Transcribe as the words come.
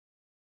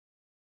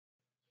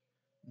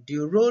The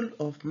role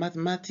of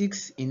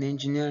mathematics in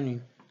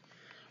engineering.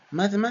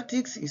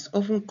 Mathematics is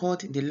often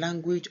called the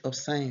language of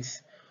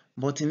science,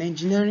 but in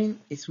engineering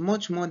it's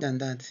much more than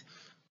that.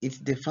 It's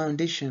the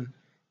foundation,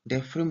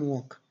 the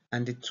framework,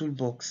 and the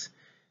toolbox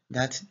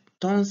that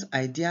turns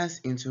ideas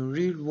into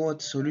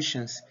real-world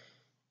solutions.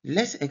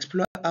 Let's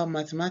explore how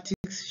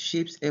mathematics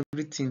shapes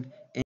everything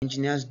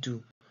engineers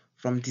do,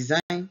 from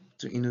design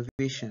to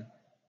innovation.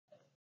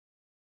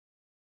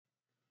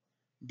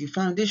 The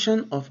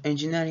foundation of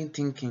engineering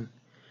thinking.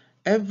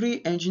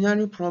 Every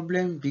engineering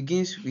problem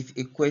begins with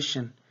a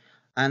question,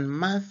 and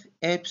math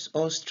helps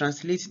us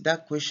translate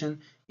that question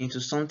into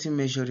something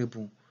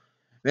measurable.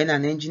 When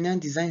an engineer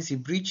designs a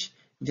bridge,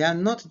 they are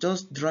not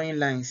just drawing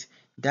lines,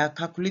 they are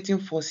calculating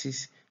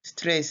forces,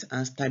 stress,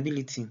 and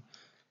stability.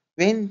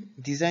 When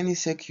designing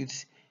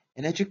circuits,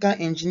 electrical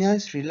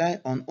engineers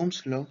rely on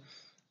Ohm's law,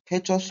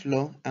 Kirchhoff's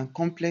law, and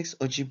complex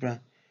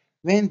algebra.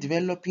 When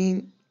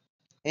developing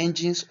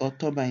engines or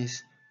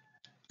turbines,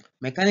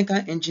 mechanical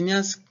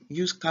engineers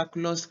use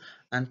calculus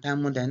and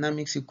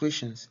thermodynamics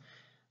equations.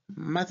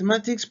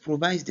 Mathematics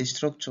provides the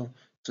structure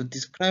to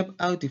describe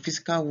how the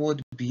physical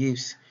world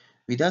behaves.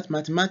 Without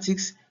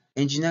mathematics,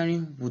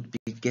 engineering would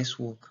be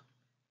guesswork.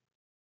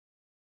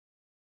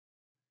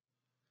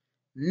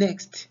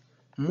 Next,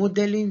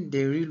 modeling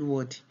the real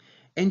world.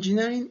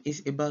 Engineering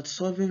is about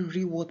solving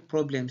real-world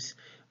problems,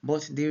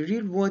 but the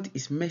real world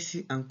is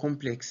messy and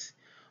complex.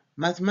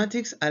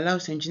 Mathematics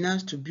allows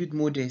engineers to build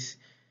models,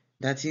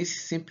 that is,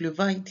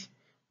 simplified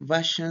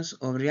versions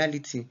of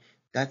reality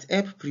that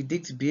help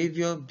predict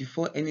behavior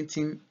before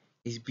anything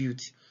is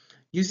built.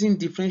 Using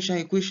differential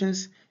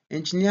equations,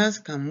 engineers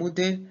can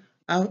model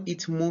how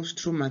heat moves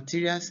through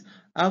materials,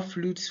 how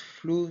fluids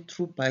flow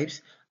through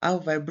pipes, how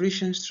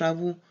vibrations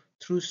travel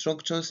through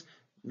structures.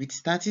 With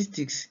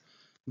statistics,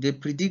 they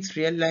predict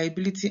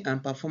reliability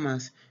and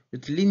performance.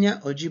 With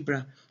linear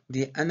algebra,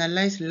 they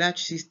analyze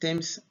large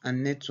systems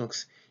and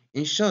networks.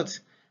 In short,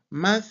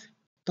 math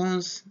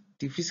turns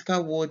the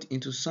physical world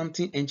into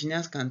something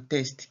engineers can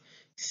test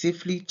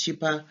safely,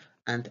 cheaper,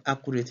 and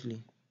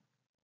accurately.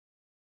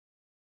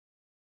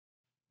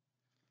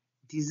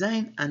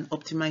 Design and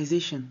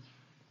optimization.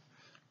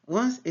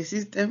 Once a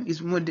system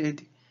is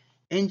modeled,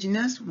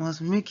 engineers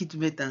must make it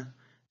better,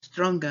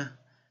 stronger,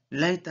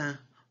 lighter,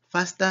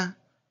 faster,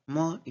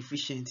 more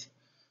efficient.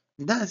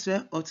 That's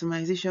where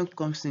optimization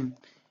comes in.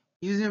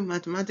 Using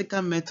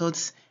mathematical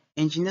methods,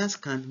 engineers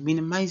can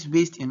minimize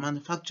waste in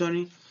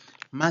manufacturing,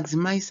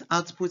 maximize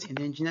output in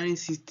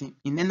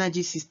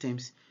energy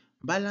systems,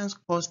 balance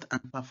cost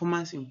and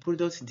performance in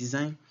product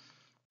design.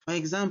 For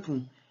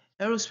example,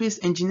 aerospace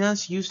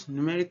engineers use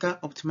numerical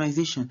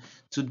optimization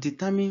to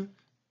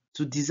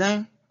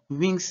design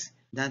wings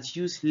that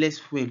use less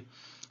fuel.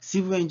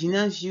 Civil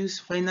engineers use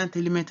finite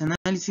element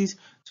analysis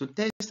to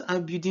test how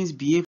buildings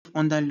behave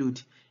under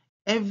load.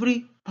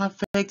 Every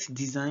perfect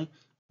design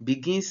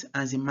begins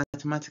as a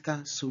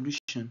mathematical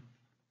solution.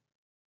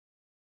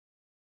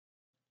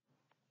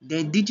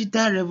 The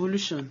digital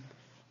revolution,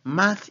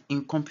 math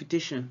in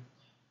computation.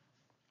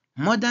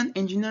 Modern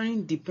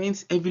engineering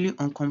depends heavily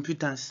on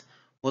computers,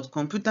 but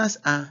computers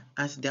are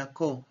at their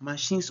core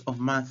machines of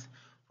math.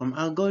 From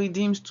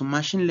algorithms to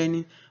machine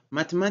learning,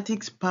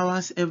 mathematics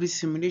powers every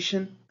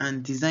simulation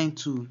and design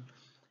tool.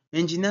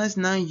 Engineers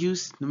now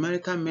use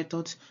numerical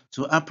methods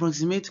to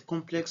approximate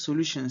complex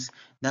solutions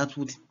that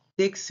would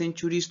take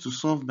centuries to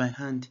solve by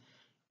hand.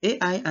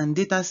 AI and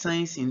data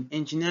science in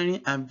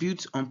engineering are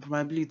built on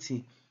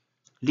probability,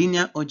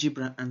 linear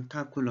algebra, and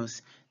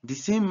calculus, the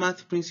same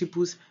math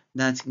principles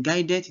that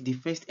guided the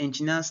first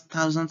engineers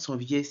thousands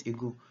of years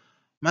ago.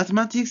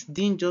 Mathematics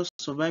didn't just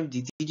survive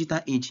the digital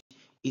age,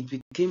 it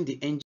became the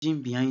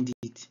engine behind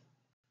it.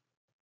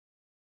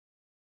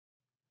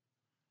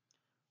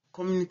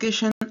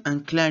 Communication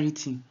and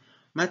clarity.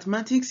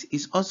 Mathematics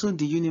is also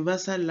the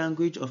universal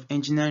language of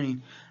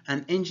engineering.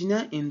 An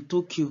engineer in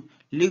Tokyo,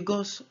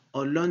 Lagos,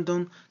 or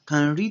London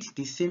can read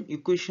the same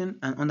equation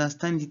and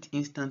understand it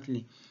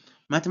instantly.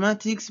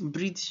 Mathematics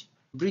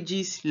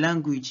bridges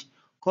language,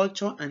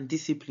 culture, and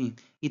discipline.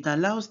 It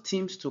allows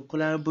teams to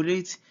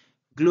collaborate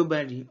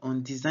globally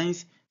on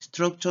designs,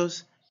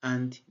 structures,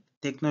 and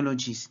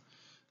technologies.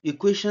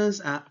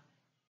 Equations are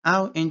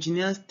how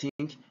engineers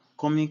think,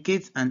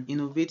 communicate, and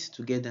innovate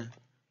together.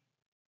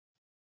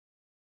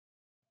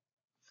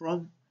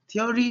 From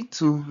theory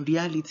to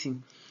reality,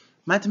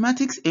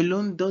 mathematics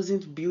alone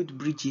doesn't build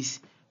bridges,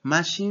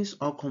 machines,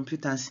 or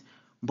computers,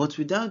 but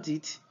without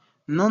it,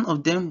 none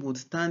of them would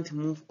stand,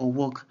 move, or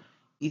work.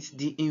 It's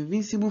the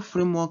invincible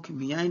framework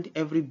behind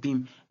every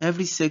beam,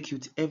 every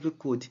circuit, every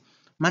code.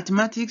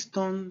 Mathematics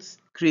turns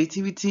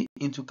creativity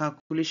into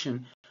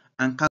calculation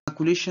and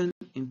calculation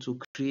into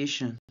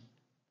creation.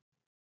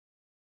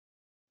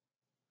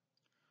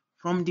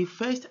 From the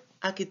first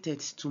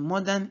architects to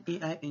modern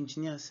AI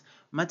engineers,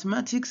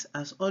 mathematics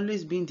has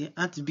always been the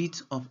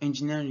heartbeat of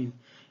engineering.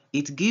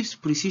 It gives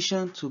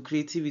precision to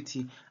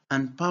creativity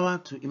and power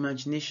to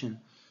imagination.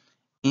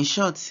 In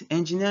short,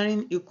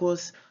 engineering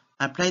equals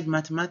applied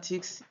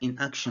mathematics in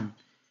action.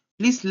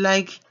 Please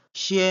like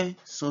share,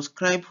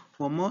 subscribe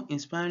for more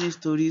inspiring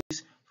stories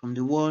from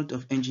the world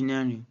of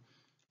engineering.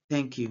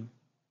 Thank you.